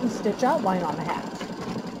satin stitch outline on the hat.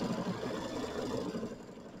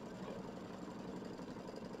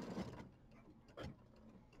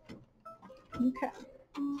 Okay.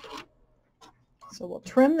 So we'll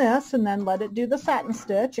trim this and then let it do the satin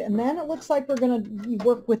stitch, and then it looks like we're going to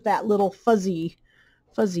work with that little fuzzy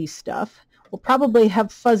stuff. We'll probably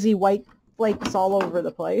have fuzzy white flakes all over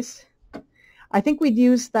the place. I think we'd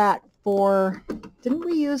use that for, didn't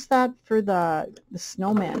we use that for the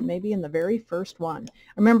snowman, maybe in the very first one?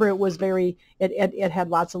 I remember it was very, it had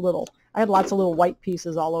lots of little, I had lots of little white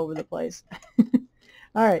pieces all over the place.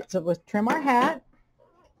 All right, so we'll trim our hat.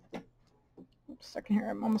 Oops, second here,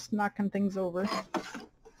 I'm almost knocking things over.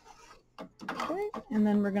 Okay, and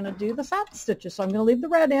then we're going to do the satin stitches. So I'm going to leave the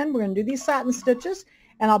red in. We're going to do these satin stitches,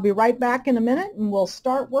 and I'll be right back in a minute, and we'll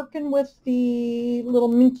start working with the little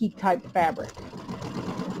minky type fabric.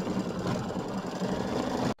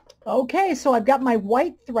 Okay, so I've got my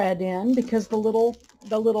white thread in because the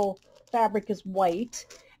little fabric is white,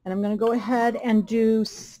 and I'm going to go ahead and do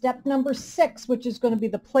step number 6, which is going to be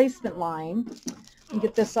the placement line. Let me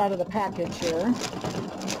get this out of the package here.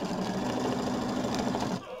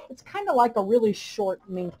 It's kind of like a really short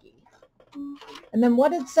minky. And then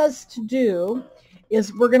what it says to do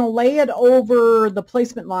is we're going to lay it over the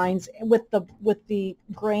placement lines with the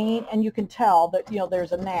grain, and you can tell that, you know,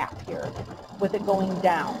 there's a nap here with it going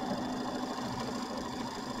down.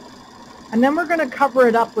 And then we're going to cover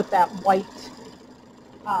it up with that white,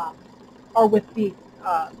 or with the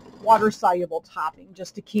water-soluble topping,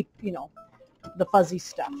 just to keep, you know, the fuzzy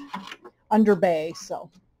stuff under bay. So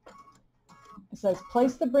it says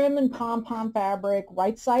place the brim and pom-pom fabric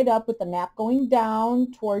right side up with the nap going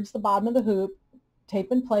down towards the bottom of the hoop,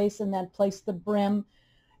 tape in place, and then place the brim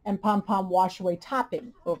and pom-pom wash away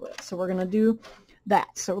topping over it. So we're going to do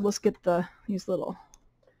that. So let's get these little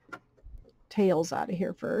tails out of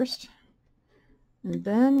here first. And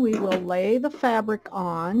then we will lay the fabric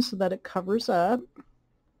on so that it covers up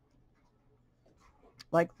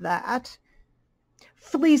like that.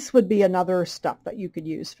 Fleece would be another stuff that you could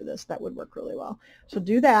use for this. That would work really well. So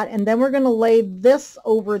do that, and then we're going to lay this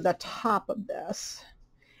over the top of this.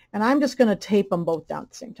 And I'm just going to tape them both down at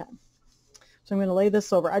the same time. So I'm going to lay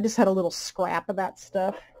this over. I just had a little scrap of that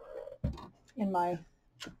stuff in my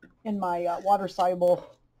water-soluble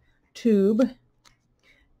tube.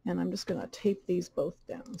 And I'm just going to tape these both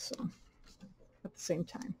down so at the same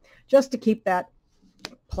time, just to keep that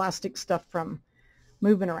plastic stuff from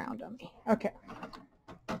moving around on me. Okay.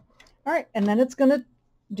 All right, and then it's going to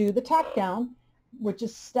do the tack down, which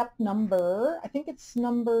is step number, I think it's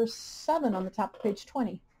number 7 on the top of page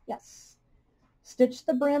 20. Yes. Stitch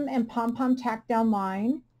the brim and pom-pom tack down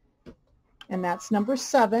line, and that's number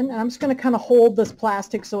 7. And I'm just going to kind of hold this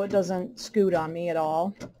plastic so it doesn't scoot on me at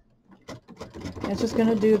all. And it's just going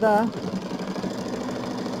to do the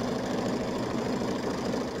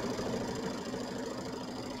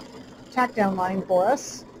tack down line for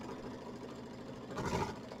us.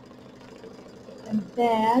 And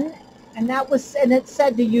then, and it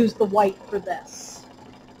said to use the white for this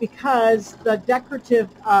because the decorative,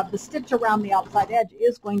 the stitch around the outside edge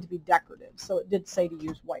is going to be decorative. So it did say to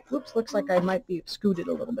use white. Oops, looks like I might be scooted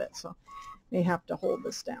a little bit, so may have to hold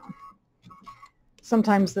this down.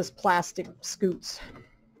 Sometimes this plastic scoots.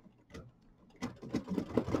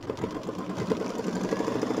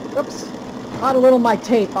 Oops, caught a little of my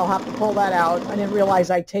tape. I'll have to pull that out. I didn't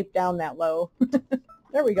realize I taped down that low.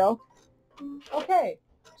 There we go. Okay,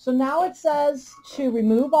 so now it says to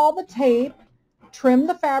remove all the tape, trim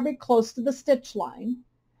the fabric close to the stitch line,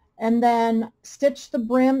 and then stitch the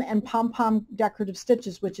brim and pom-pom decorative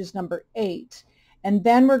stitches, which is number 8. And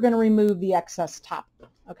then we're going to remove the excess top.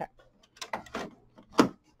 Okay.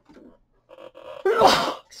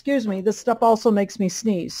 Excuse me, this stuff also makes me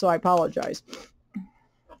sneeze, so I apologize.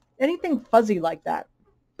 Anything fuzzy like that.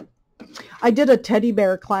 I did a teddy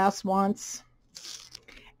bear class once,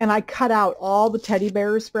 and I cut out all the teddy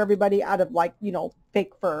bears for everybody out of, like, you know,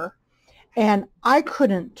 fake fur. And I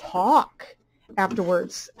couldn't talk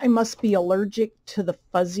afterwards. I must be allergic to the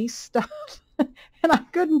fuzzy stuff. And I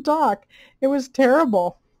couldn't talk. It was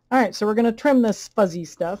terrible. All right, so we're going to trim this fuzzy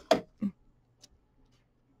stuff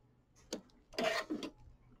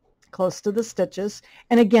close to the stitches.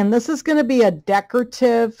 And again, this is going to be a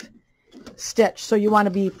decorative stitch, so you want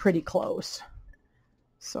to be pretty close.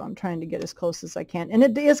 So I'm trying to get as close as I can. And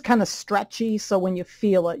it is kind of stretchy, so when you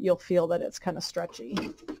feel it, you'll feel that it's kind of stretchy.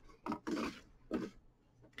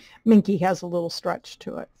 Minky has a little stretch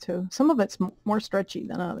to it too. Some of it's more stretchy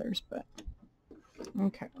than others, but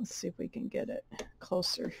okay, let's see if we can get it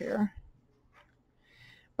closer here.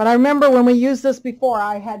 But I remember when we used this before,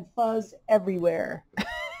 I had fuzz everywhere.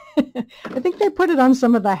 I think they put it on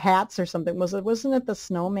some of the hats or something. Wasn't it the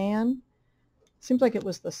snowman? Seems like it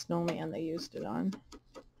was the snowman they used it on.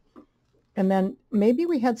 And then maybe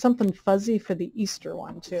we had something fuzzy for the Easter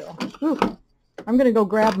one too. Ooh, I'm going to go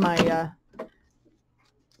grab my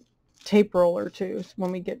tape roller too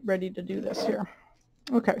when we get ready to do this here.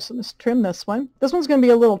 Okay, so let's trim this one. This one's going to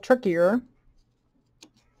be a little trickier.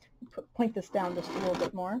 Point this down just a little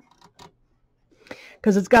bit more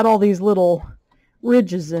because it's got all these little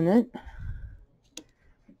ridges in it.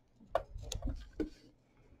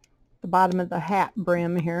 The bottom of the hat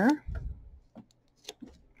brim here.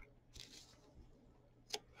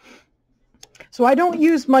 So I don't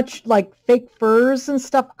use much like fake furs and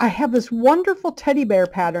stuff. I have this wonderful teddy bear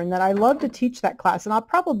pattern that I love to teach that class, and I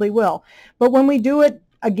probably will. But when we do it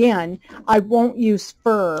again, I won't use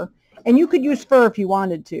fur. And you could use fur if you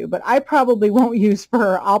wanted to, but I probably won't use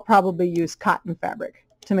fur. I'll probably use cotton fabric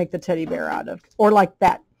to make the teddy bear out of, or like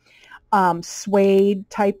that suede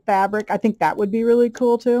type fabric. I think that would be really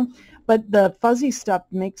cool too. But the fuzzy stuff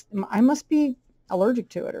makes, I must be allergic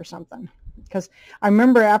to it or something. Because I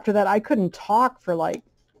remember after that, I couldn't talk for like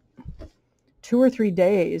 2 or 3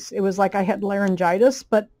 days. It was like I had laryngitis,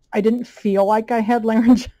 but I didn't feel like I had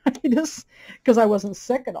laryngitis because I wasn't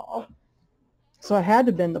sick at all. So it had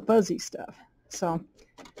to have been the fuzzy stuff. So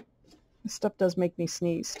this stuff does make me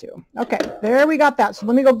sneeze too. Okay, there we got that. So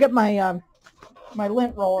let me go get my my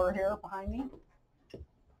lint roller here behind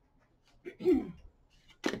me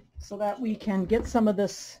so that we can get some of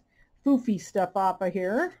this foofy stuff off of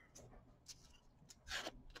here.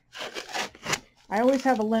 I always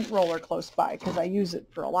have a lint roller close by because I use it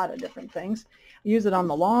for a lot of different things. I use it on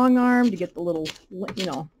the long arm to get the little, you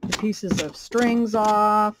know, the pieces of strings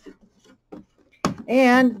off.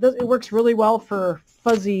 And it works really well for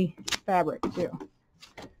fuzzy fabric too.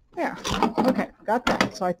 Yeah, okay, got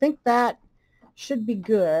that. So I think that should be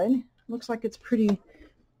good. Looks like it's pretty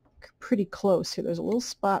close here. There's a little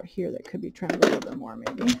spot here that could be trimmed a little bit more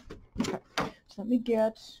maybe. Okay, so let me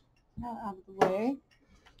get that out of the way.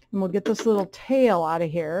 And we'll get this little tail out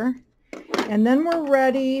of here. And then we're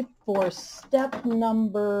ready for step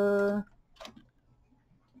number,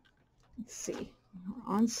 let's see,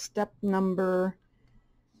 we're on step number,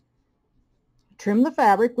 trim the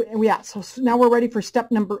fabric. Yeah, so now we're ready for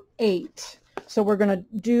step number 8. So we're going to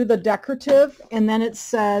do the decorative, and then it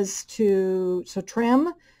says to, so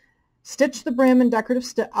trim, stitch the brim and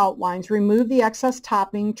decorative outlines, remove the excess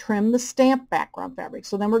topping, trim the stamp background fabric.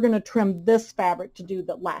 So then we're going to trim this fabric to do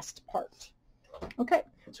the last part. Okay,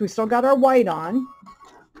 so we still got our white on.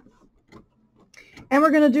 And we're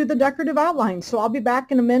going to do the decorative outline. So I'll be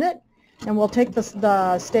back in a minute, and we'll take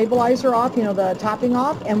the stabilizer off, you know, the topping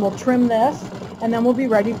off, and we'll trim this, and then we'll be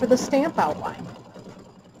ready for the stamp outline.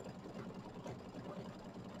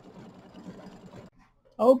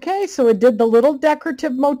 Okay, so it did the little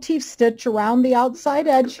decorative motif stitch around the outside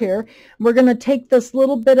edge here. We're going to take this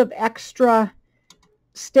little bit of extra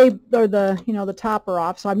or the, you know, the topper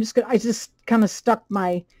off. So I just kind of stuck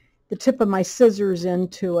the tip of my scissors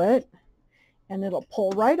into it, and it'll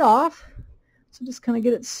pull right off. So just kind of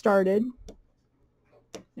get it started.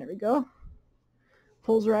 There we go.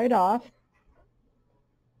 Pulls right off.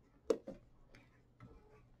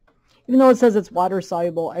 Even though it says it's water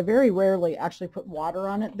soluble, I very rarely actually put water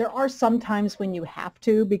on it. There are some times when you have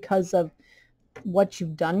to because of what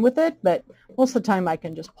you've done with it, but most of the time I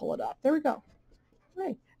can just pull it off. There we go.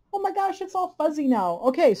 Right. Oh my gosh, it's all fuzzy now.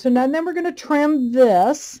 Okay, so now then we're going to trim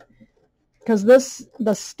this because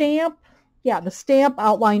the stamp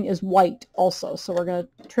outline is white also. So we're going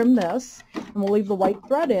to trim this, and we'll leave the white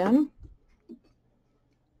thread in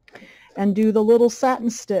and do the little satin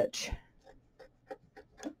stitch.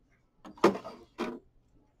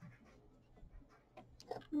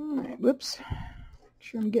 Whoops. Make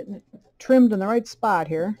sure I'm getting it trimmed in the right spot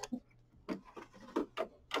here.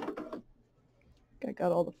 I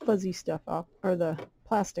got all the fuzzy stuff off, or the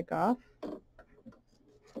plastic off.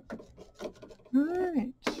 All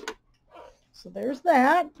right. So there's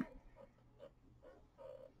that.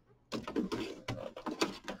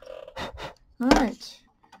 All right.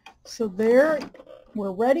 So there,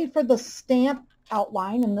 we're ready for the stamp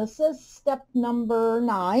outline, and this is step number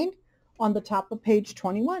 9 on the top of page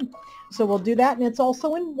 21. So we'll do that, and it's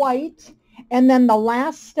also in white. And then the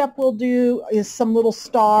last step we'll do is some little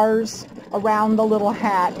stars around the little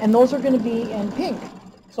hat, and those are going to be in pink.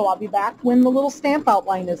 So I'll be back when the little stamp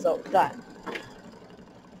outline is done.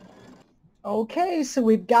 Okay, so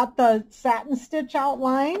we've got the satin stitch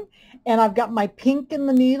outline, and I've got my pink in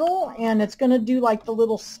the needle, and it's going to do like the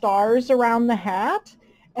little stars around the hat.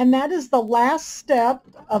 And that is the last step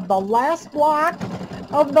of the last block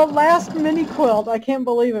of the last mini quilt. I can't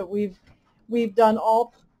believe it. We've gotten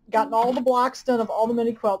all the blocks done of all the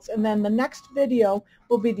mini quilts, and then the next video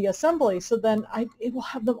will be the assembly. So then it will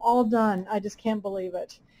have them all done. I just can't believe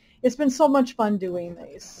it. It's been so much fun doing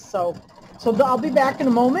these. So I'll be back in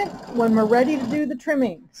a moment when we're ready to do the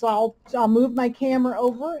trimming. So I'll move my camera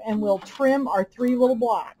over and we'll trim our 3 little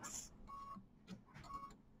blocks.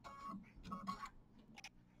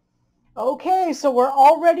 Okay, so we're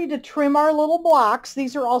all ready to trim our little blocks.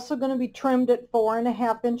 These are also going to be trimmed at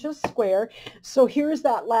 4.5 inches square. So here's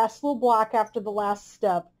that last little block after the last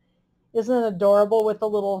step. Isn't it adorable with the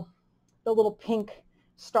little pink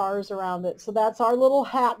stars around it? So that's our little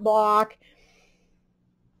hat block,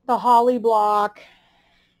 the holly block,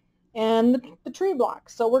 and the tree block.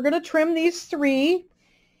 So we're going to trim these 3.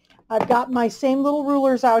 I've got my same little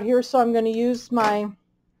rulers out here, so I'm going to use my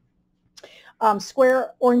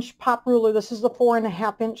square orange pop ruler. This is the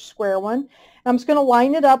 4.5 inch square one. I'm just going to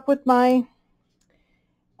line it up with my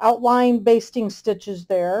outline basting stitches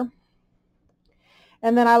there.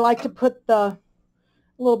 And then I like to put the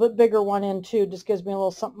little bit bigger one in too. Just gives me a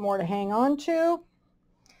little something more to hang on to.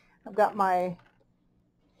 I've got my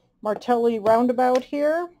Martelli roundabout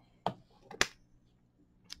here.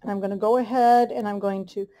 And I'm going to go ahead and I'm going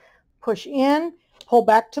to push in, pull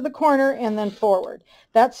back to the corner, and then forward.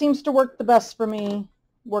 That seems to work the best for me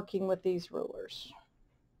working with these rulers.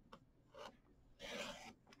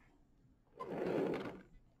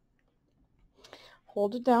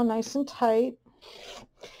 Hold it down nice and tight.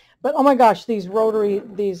 But oh my gosh, these rotary,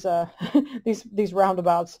 these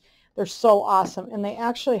roundabouts, they're so awesome. And they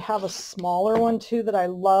actually have a smaller one too that I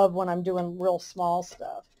love when I'm doing real small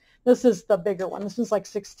stuff. This is the bigger one. This one's like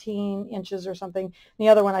 16 inches or something. The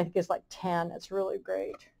other one I think is like 10. It's really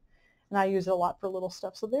great. And I use it a lot for little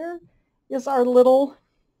stuff. So there is our little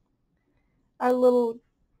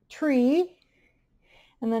tree.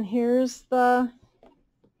 And then here's the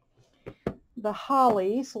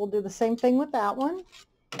holly. So we'll do the same thing with that one.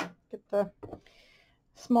 Get the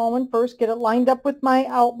small one first. Get it lined up with my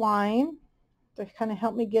outline to kind of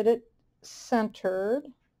help me get it centered.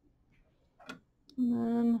 And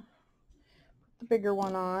then put the bigger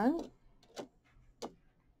one on.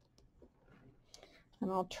 And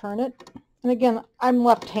I'll turn it. And again, I'm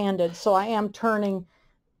left-handed, so I am turning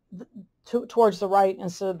towards the right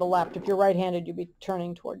instead of the left. If you're right-handed, you'd be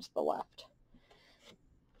turning towards the left,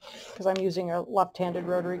 because I'm using a left-handed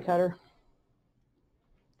rotary cutter.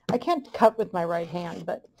 I can't cut with my right hand,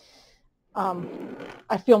 but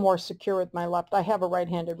I feel more secure with my left. I have a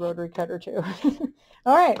right-handed rotary cutter too.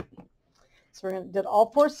 All right. So we're going to do all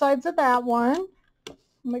 4 sides of that one. Oh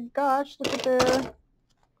my gosh, look at there.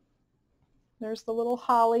 There's the little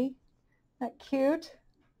holly. Isn't that cute?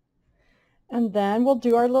 And then we'll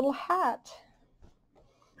do our little hat.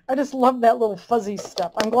 I just love that little fuzzy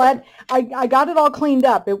stuff. I'm glad I got it all cleaned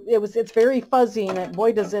up. It's very fuzzy, and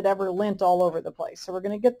boy does it ever lint all over the place. So we're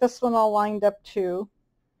going to get this one all lined up too.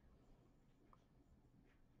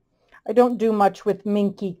 I don't do much with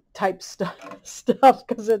minky type stuff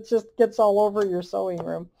because it just gets all over your sewing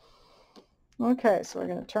room. Okay, so we're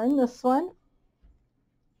going to turn this one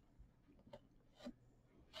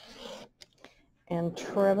and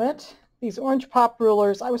trim it. These orange pop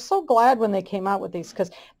rulers, I was so glad when they came out with these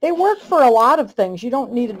because they work for a lot of things. You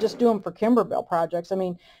don't need to just do them for Kimberbell projects. I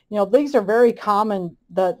mean, you know, these are very common.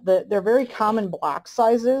 They're very common block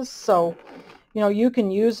sizes, so you know you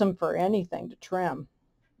can use them for anything to trim,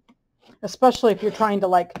 especially if you're trying to,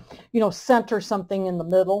 like, you know, center something in the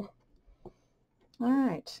middle. All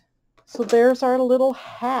right, so there's our little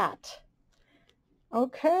hat.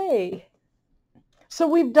 Okay, so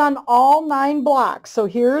we've done all 9 blocks. So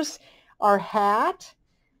here's our hat,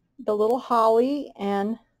 the little holly,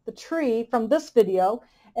 and the tree from this video.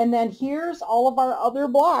 And then here's all of our other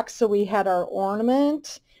blocks. So we had our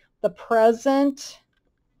ornament, the present,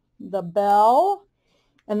 the bell,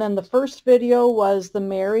 and then the first video was the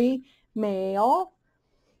Merry Mail,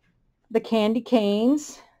 the candy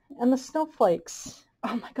canes, and the snowflakes.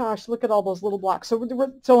 Oh my gosh, look at all those little blocks.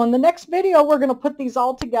 So in the next video, we're going to put these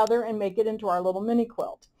all together and make it into our little mini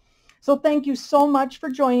quilt. So thank you so much for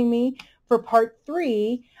joining me for part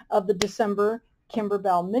 3 of the December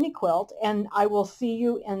Kimberbell Mini Quilt, and I will see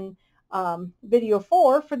you in video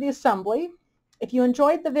 4 for the assembly. If you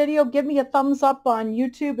enjoyed the video, give me a thumbs up on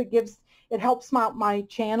YouTube. It helps out my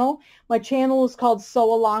channel. My channel is called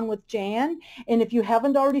Sew Along with Jan, and if you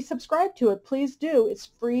haven't already subscribed to it, please do. It's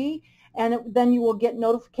free, and then you will get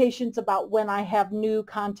notifications about when I have new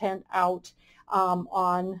content out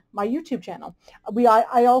on my YouTube channel.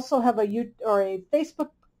 I also have a Facebook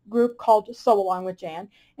group called Sew Along with Jan,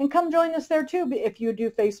 and come join us there too if you do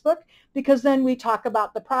Facebook, because then we talk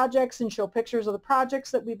about the projects and show pictures of the projects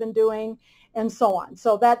that we've been doing and so on.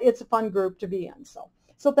 So that it's a fun group to be in. So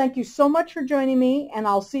thank you so much for joining me, and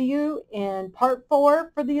I'll see you in part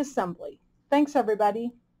 4 for the assembly. Thanks,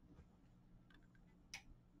 everybody.